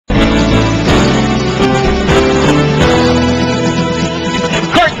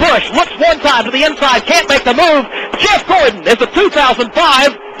outside to the inside, can't make the move. Jeff Gordon is the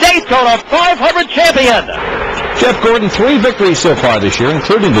 2005 Daytona 500 champion. Jeff Gordon, 3 victories so far this year,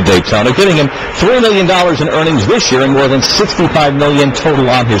 including the Daytona, getting him $3 million in earnings this year and more than $65 million total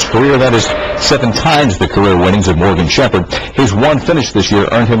on his career. That is 7 times the career winnings of Morgan Shepherd. His one finish this year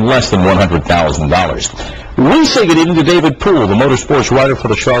earned him less than $100,000. We say good evening to David Poole, the motorsports writer for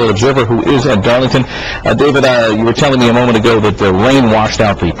the Charlotte Observer, who is at Darlington. David, you were telling me a moment ago that the rain washed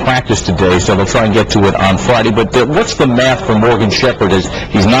out the practice today, so they'll try and get to it on Friday. But what's the math for Morgan Shepherd? As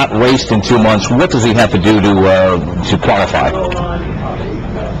he's not raced in 2 months, what does he have to do to qualify?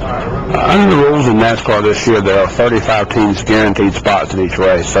 Under the rules in NASCAR this year, there are 35 teams guaranteed spots in each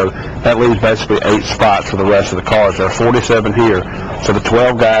race. So that leaves basically 8 spots for the rest of the cars. There are 47 here. So the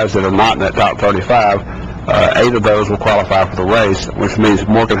 12 guys that are not in that top 35, 8 of those will qualify for the race, which means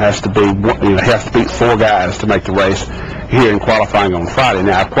Morgan has to beat 4 guys to make the race here in qualifying on Friday.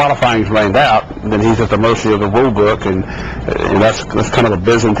 Now, if qualifying is rained out, then he's at the mercy of the rule book, and that's kind of a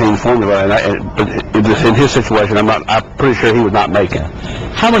Byzantine formula. And in his situation, I'm pretty sure he would not make it.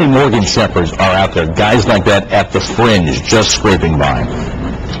 How many Morgan Shepherds are out there, guys like that at the fringe, just scraping by?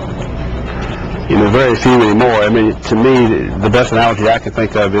 Very few anymore. I mean, to me, the best analogy I can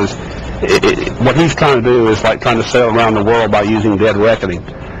think of is what he's trying to do is like trying to sail around the world by using dead reckoning.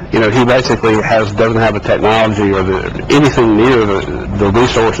 He basically doesn't have the technology or anything near the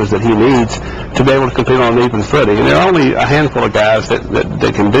resources that he needs to be able to compete on an even footing. And there are only a handful of guys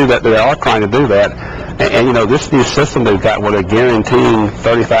that can do that. They are trying to do that. And this new system they've got where they're guaranteeing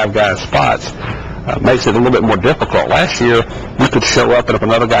 35 guys spots makes it a little bit more difficult. Last year, you could show up, and if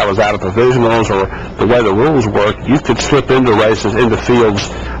another guy was out of provisionals or the way the rules work, you could slip into races, into fields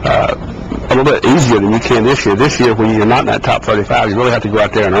a little bit easier than you can this year. This year, when you're not in that top 35, you really have to go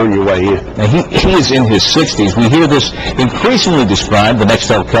out there and earn your way in. Now, he is in his 60s. We hear this increasingly described, the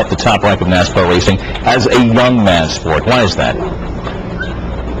Nextel Cup, the top rank of NASCAR racing, as a young man's sport. Why is that?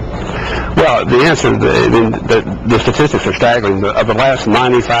 Well, the answer, the statistics are staggering. Of the last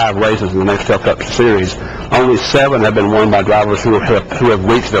 95 races in the Nextel Cup Series, only 7 have been won by drivers who have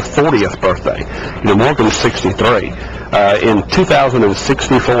reached their 40th birthday. Morgan's 63. In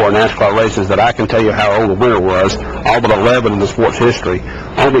 2064 NASCAR races that I can tell you how old the winner was, all but 11 in the sport's history,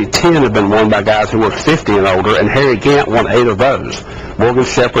 only 10 have been won by guys who were 50 and older, and Harry Gant won 8 of those. Morgan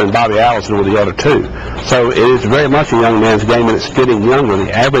Shepherd and Bobby Allison were the other 2. So it is very much a young man's game, and it's getting younger.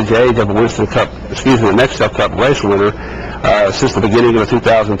 The average age of a the Nextel Cup race winner since the beginning of the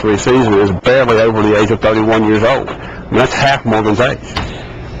 2003 season is barely over the age of 31 years old. I mean, that's half Morgan's age.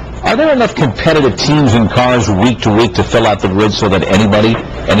 Are there enough competitive teams and cars week to week to fill out the grid so that anybody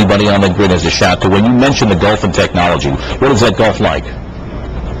on the grid has a shot to win? You mentioned the golf and technology. What is that golf like?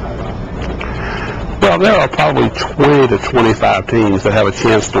 Well, there are probably 20 to 25 teams that have a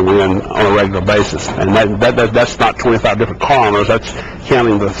chance to win on a regular basis, and that's not 25 different car owners. That's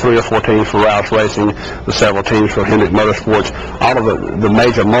counting the 3 or 4 teams for Roush Racing, the several teams for Hendrick Motorsports, all of the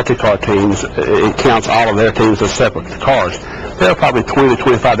major multi-car teams. It counts all of their teams as separate cars. There are probably 20 to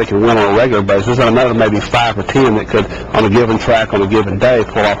 25 that can win on a regular basis, and another maybe 5 or 10 that could, on a given track, on a given day,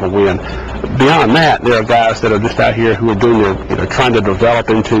 pull off a win. Beyond that, there are guys that are just out here who are doing trying to develop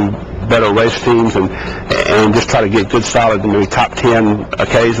into better race teams and just try to get good, solid, maybe top 10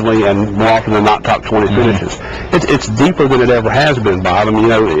 occasionally, and more often than not, top 20 finishes. It's deeper than it ever has been, Bob. I mean,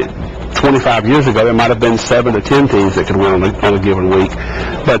 25 years ago, there might have been 7 to 10 teams that could win on a given week,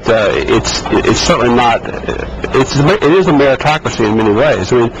 but it's certainly not. It is a meritocracy in many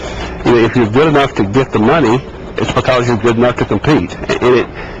ways. I mean, if you're good enough to get the money, it's because you're good enough to compete, and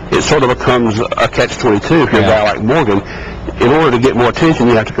it sort of becomes a catch-22 if you're a guy like Morgan. In order to get more attention,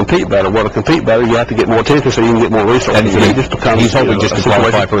 you have to compete better. Well, to compete better, you have to get more attention so you can get more resources. And it just becomes, he's hoping just to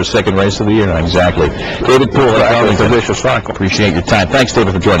qualify for his second race of the year. Exactly. David Poole, it's a vicious cycle. Appreciate your time. Thanks,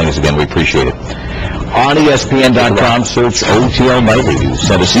 David, for joining us again. We appreciate it. On ESPN.com, search OTL Nightly News.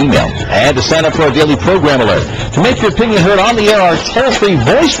 Send us email. And to sign up for our daily program alert. To make your opinion heard on the air, our toll-free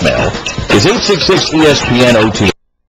voicemail is 866-ESPN-OTL.